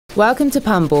Welcome to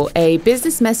Pumble, a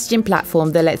business messaging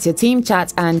platform that lets your team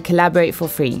chat and collaborate for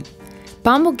free.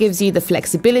 Pumble gives you the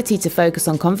flexibility to focus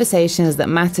on conversations that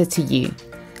matter to you.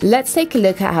 Let's take a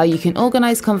look at how you can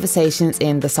organize conversations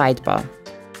in the sidebar.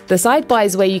 The sidebar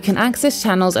is where you can access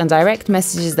channels and direct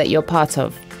messages that you're part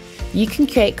of. You can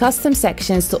create custom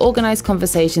sections to organize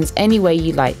conversations any way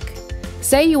you like.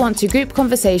 Say you want to group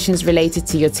conversations related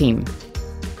to your team.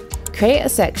 Create a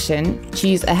section,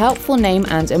 choose a helpful name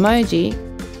and emoji,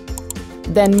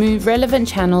 then move relevant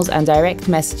channels and direct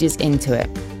messages into it.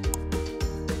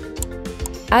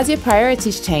 As your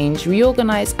priorities change,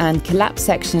 reorganize and collapse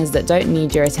sections that don't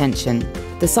need your attention.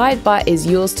 The sidebar is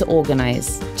yours to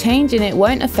organize. Change in it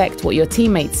won't affect what your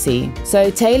teammates see, so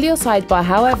tailor your sidebar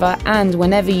however and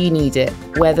whenever you need it,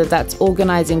 whether that's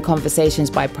organizing conversations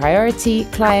by priority,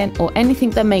 client, or anything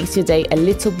that makes your day a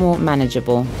little more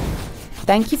manageable.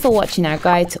 Thank you for watching our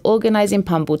guide to organizing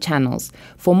Pumble channels.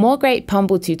 For more great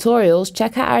Pumble tutorials,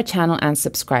 check out our channel and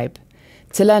subscribe.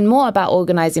 To learn more about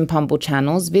organizing Pumble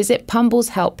channels, visit Pumble's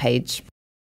help page.